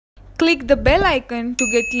Click the bell icon to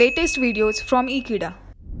get latest videos from Ekeeda.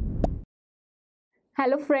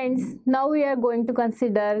 Hello friends, now we are going to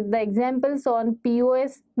consider the examples on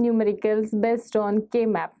POS numericals based on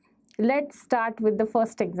K-map. Let's start with the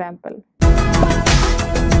first example.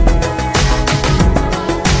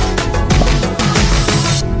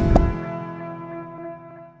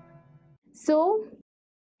 So,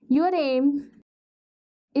 your aim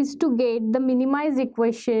is to get the minimized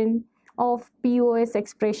equation of POS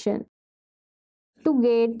expression. To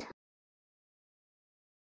get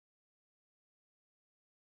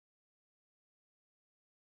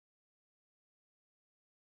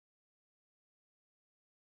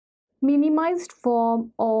minimized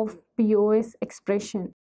form of POS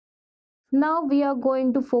expression. Now we are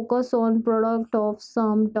going to focus on product of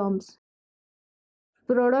sum terms.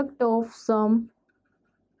 Product of sum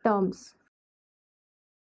terms.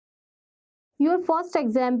 Your first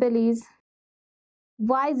example is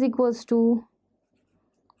y is equals to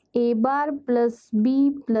a bar plus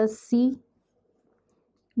b plus c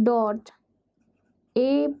dot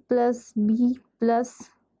a plus b plus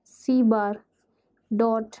c bar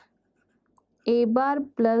dot a bar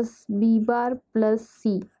plus b bar plus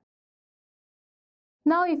c.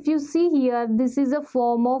 Now if you see here, this is a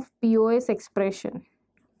form of POS expression,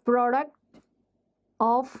 product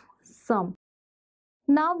of sum.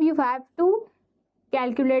 Now you have to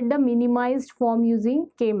calculate the minimized form using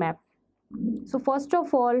K-map. So first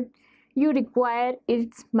of all, you require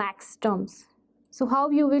its max terms. So how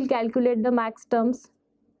you will calculate the max terms?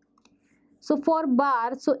 So for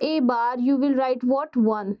bar, so a bar you will write what?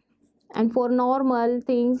 1, and for normal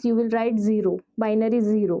things you will write 0, binary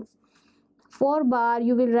 0. For bar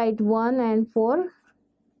you will write 1, and for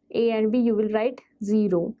a and b you will write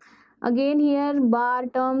 0. Again here bar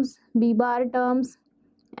terms, b bar terms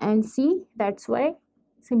and c, that's why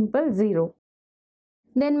simple 0.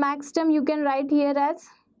 Then max term you can write here as,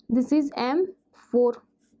 this is m4,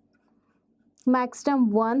 max term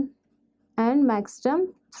 1 and max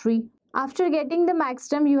term 3. After getting the max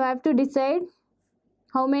term, you have to decide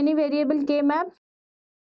how many variable K-map.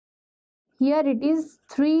 Here it is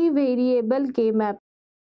 3 variable K-map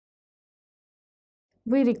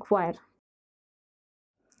we require.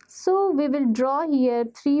 So we will draw here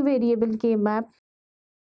 3 variable K-map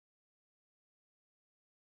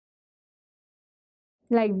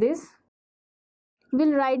like this.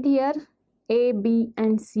 We'll write here A, B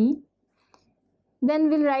and C. Then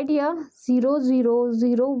we'll write here 0, 0,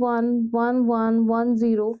 0, 1, 1, 1, 1,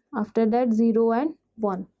 0. After that 0 and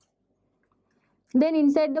 1. Then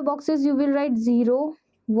inside the boxes you will write 0,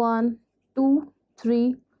 1, 2,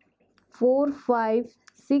 3, 4, 5,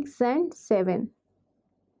 6 and 7.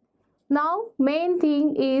 Now main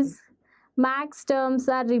thing is max terms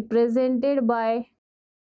are represented by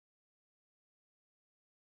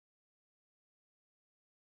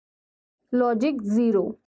logic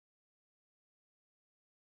 0.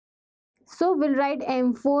 So we'll write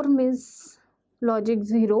M4 means logic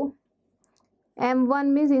 0, M1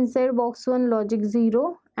 means inside box 1 logic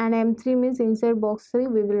 0 and M3 means inside box 3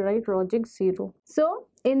 we will write logic 0. So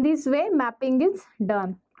in this way mapping is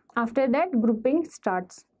done. After that grouping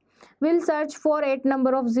starts. We'll search for 8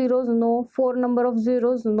 number of zeros, no. 4 number of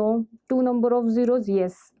zeros, no. 2 number of zeros,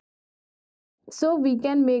 yes. So we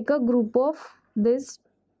can make a group of this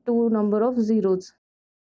 2 number of zeros.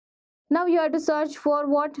 Now you have to search for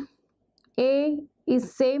what? A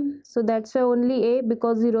is same, so that's why only A,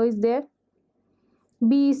 because 0 is there.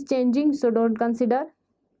 B is changing, so don't consider.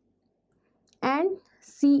 And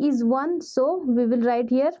C is 1, so we will write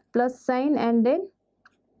here plus sign and then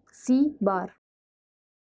C bar.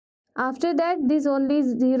 After that this only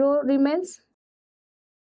 0 remains.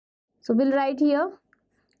 So we'll write here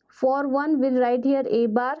for 1 we'll write here A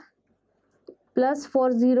bar, plus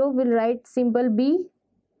for 0 we'll write simple B,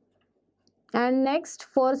 and next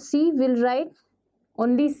for C we'll write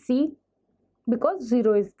only C because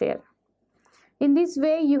 0 is there. In this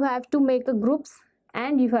way you have to make a groups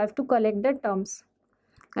and you have to collect the terms,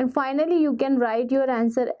 and finally you can write your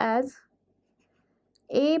answer as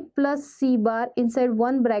A plus C bar inside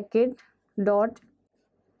one bracket dot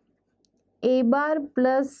A bar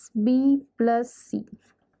plus B plus C.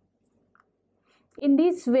 In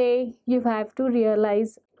this way you have to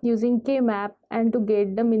realize using K-map and to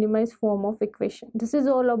get the minimized form of equation. This is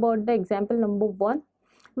all about the example number 1.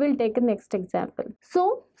 We'll take a next example.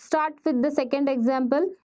 So start with the second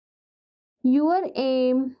example. Your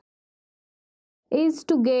aim is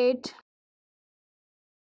to get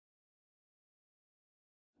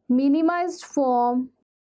minimized form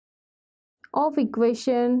of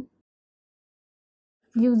equation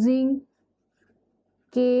using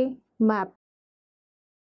K-map.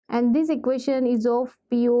 and this equation is of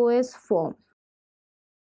POS form.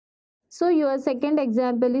 So your second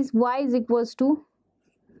example is y is equals to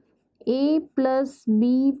a plus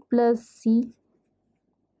b plus c,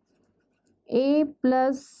 a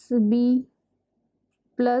plus b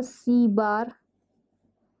plus c bar,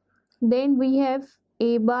 then we have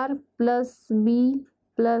a bar plus b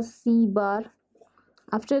plus c bar.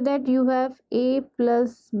 After that you have a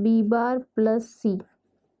plus b bar plus c.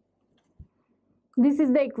 This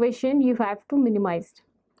is the equation you have to minimize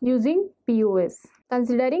using POS,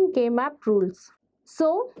 considering K-map rules.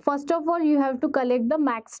 So first of all you have to collect the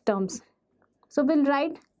max terms. So we'll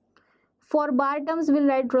write, for bar terms we'll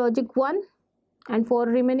write logic 1, and for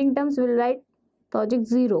remaining terms we'll write logic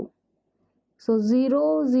 0. So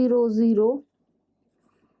 0 0 0,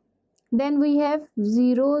 then we have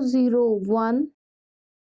 0 0 1,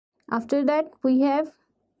 after that we have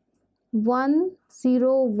 1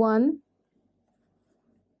 0 1,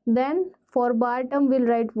 then for bar term we'll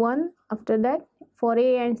write 1, after that for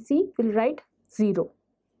A and C we'll write 0.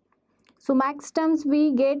 So max terms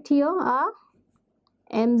we get here are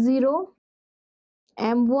M0,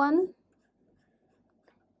 M1,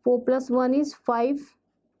 4 plus 1 is 5,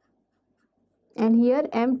 and here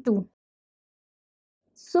M2.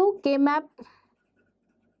 So K-map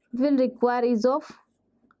will require is of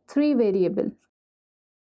 3 variable,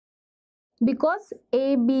 because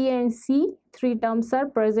A, B and C 3 terms are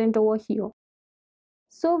present over here.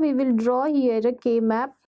 So we will draw here a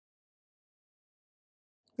K-map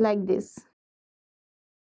like this.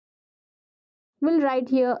 We'll write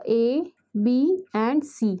here A, B and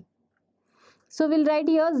C. So we'll write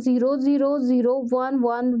here 0 0 0 1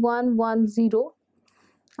 1 1 1 0.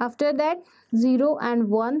 After that 0 and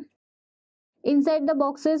 1. Inside the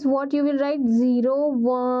boxes what you will write? 0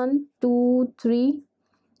 1 2 3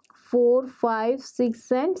 4 5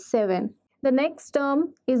 6 and 7. The next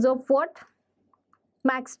term is of what?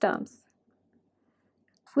 Max terms.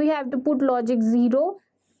 We have to put logic 0.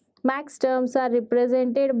 Max terms are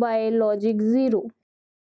represented by logic 0.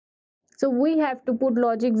 So we have to put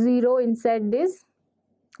logic 0 inside these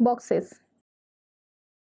boxes.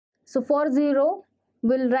 So for 0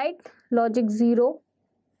 we'll write logic 0.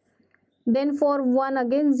 Then for 1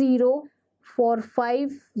 again 0, for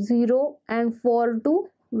 5 0, and for 2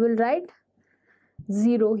 we'll write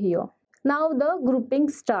 0 here. Now the grouping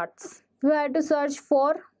starts. We have to search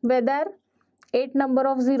for whether 8 number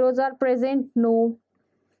of zeros are present. No.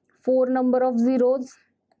 4 number of zeros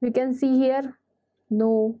we can see here.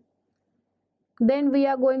 No. Then we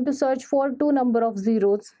are going to search for 2 number of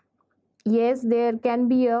zeros. Yes, there can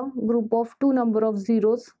be a group of 2 number of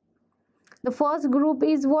zeros. The first group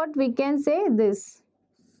is what? We can say this.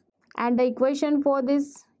 And the equation for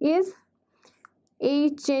this is A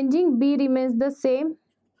is changing, B remains the same,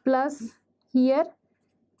 plus here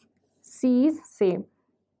C is same.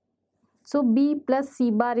 So B plus C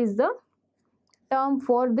bar is the term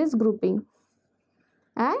for this grouping.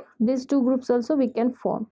 And these 2 groups also we can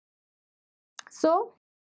form. So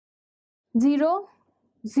 0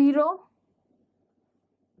 0,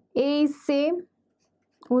 A is same,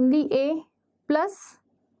 only A, plus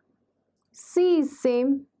C is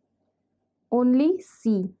same, only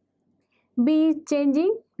C. B is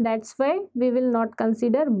changing, that's why we will not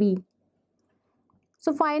consider B.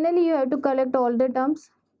 So finally you have to collect all the terms.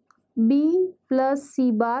 B plus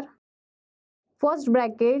C bar, first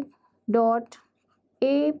bracket, dot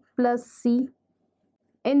A plus C.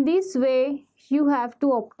 In this way you have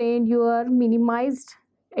to obtain your minimized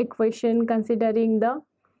equation considering the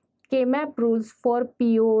K-map rules for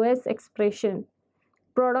POS expression,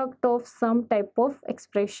 product of some type of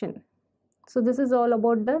expression. So this is all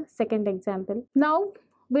about the second example. Now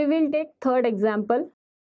we will take third example.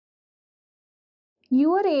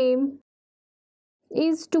 Your aim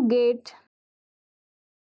is to get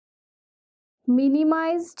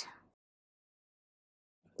minimized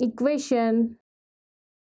equation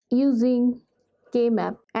using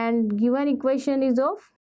K-map, and given equation is of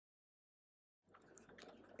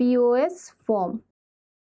POS form.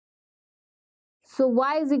 So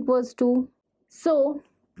y is equals to,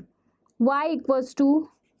 y equals to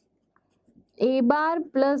A bar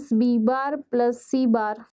plus B bar plus C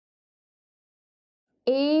bar,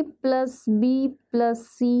 A plus B plus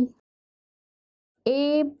C,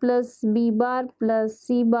 A plus B bar plus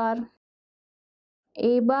C bar,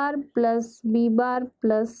 A bar plus B bar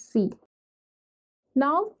plus C.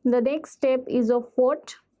 Now the next step is of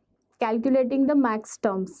what? Calculating the max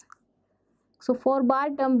terms. So for bar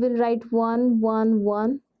term we'll write 1 1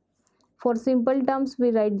 1. For simple terms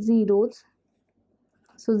we write zeros.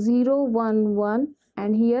 So 0 1 1,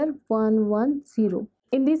 and here 1 1 0.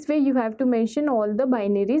 In this way you have to mention all the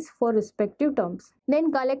binaries for respective terms.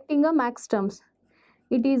 Then collecting a max terms.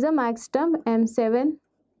 It is a max term M7,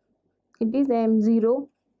 it is M0,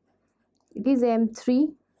 it is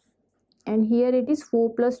M3, and here it is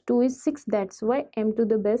 4 plus 2 is 6, that's why M to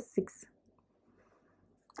the base 6.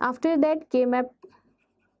 After that K-map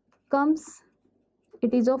comes.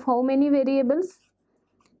 It is of how many variables?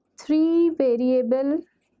 3 variable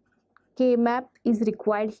K-map is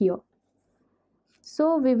required here.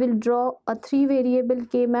 So we will draw a 3 variable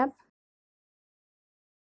K-map.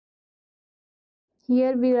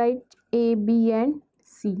 Here we write A, B and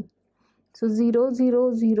C. So 0,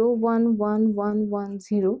 0, 0, 1, 1, 1, 1,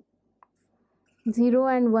 0. 0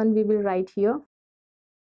 and 1 we will write here.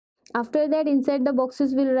 After that inside the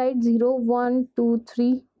boxes we'll write 0, 1, 2,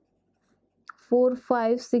 3, 4,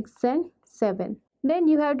 5, 6 and 7. Then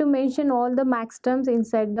you have to mention all the max terms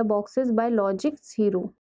inside the boxes by logic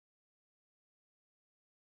 0.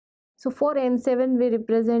 So for M7 we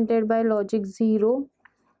represented by logic 0,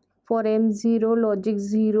 for M0 logic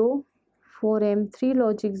 0, for M3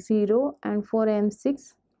 logic 0, and for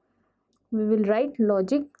M6 we will write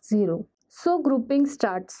logic 0. So grouping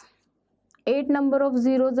starts. 8 number of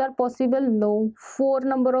zeros are possible? No. 4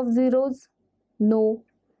 number of zeros? No.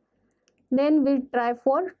 Then we try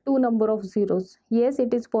for 2 number of zeros. Yes,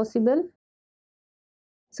 it is possible.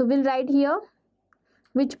 So we'll write here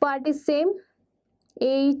which part is same.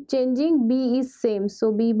 A is changing, B is same.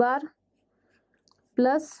 So B bar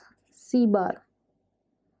plus C bar.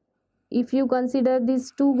 If you consider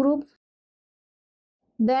these two group,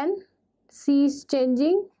 then C is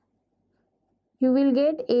changing, you will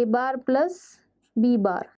get A bar plus B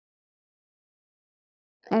bar.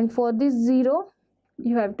 And for this 0,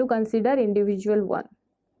 you have to consider individual one.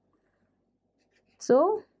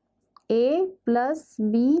 So A plus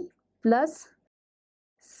B plus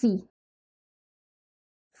C.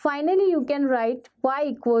 Finally, you can write Y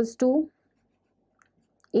equals to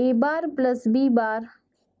A bar plus B bar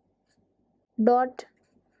dot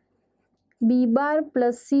B bar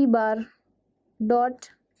plus C bar dot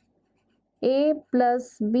A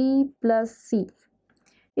plus B plus C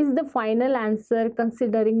is the final answer,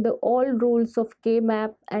 considering the all rules of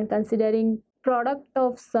K-map and considering product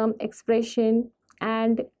of some expression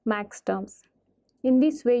and max terms. In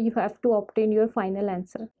this way you have to obtain your final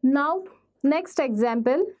answer. Now next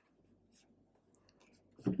example,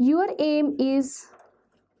 your aim is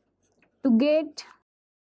to get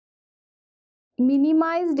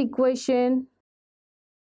minimized equation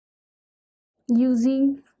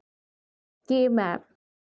using K-map.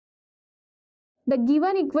 The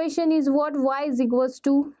given equation is what? Y is equals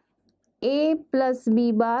to A plus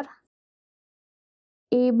B bar,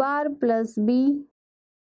 A bar plus B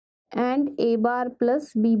and A bar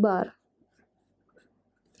plus B bar.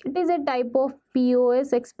 It is a type of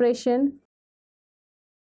POS expression.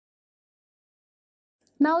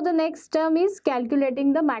 Now the next term is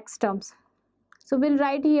calculating the max terms. So we'll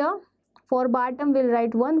write here, for bar term we'll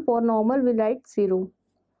write 1, for normal we'll write 0.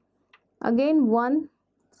 Again 1,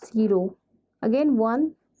 0. Again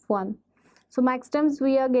 1, 1. So max terms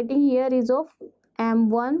we are getting here is of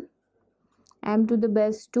M1, M to the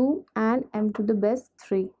base 2 and M to the base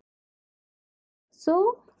 3.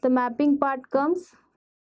 So the mapping part comes.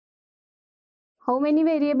 How many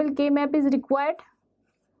variable K-map is required?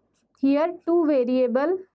 Here 2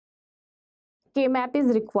 variable K-map is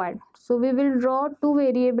required. So we will draw 2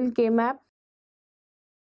 variable K-map.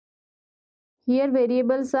 Here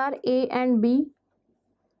variables are A and B.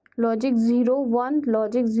 Logic 0, 1,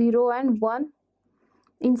 logic 0 and 1.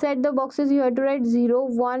 Inside the boxes you have to write 0,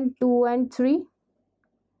 1, 2 and 3.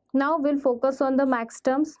 Now we'll focus on the max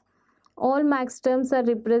terms. All max terms are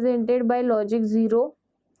represented by logic 0.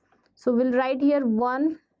 So we'll write here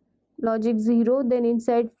 1, logic 0, then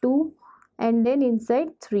inside 2 and then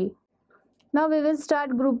inside 3. Now we will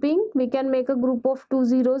start grouping. We can make a group of 2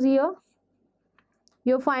 zeros here.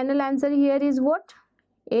 Your final answer here is what?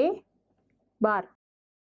 A bar.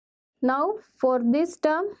 Now for this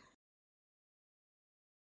term,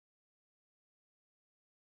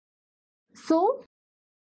 so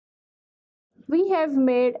we have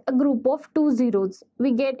made a group of 2 zeros.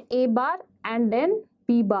 We get A bar and then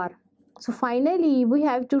B bar. So finally we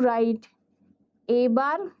have to write A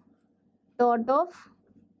bar dot of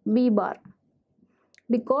B bar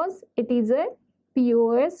because it is a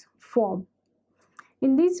POS form.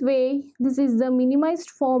 In this way, this is the minimized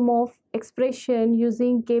form of expression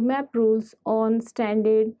using K-map rules on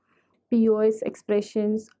standard POS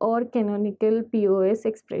expressions or canonical POS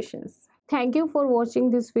expressions. Thank you for watching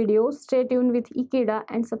this video. Stay tuned with Ekeeda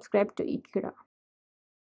and subscribe to Ekeeda.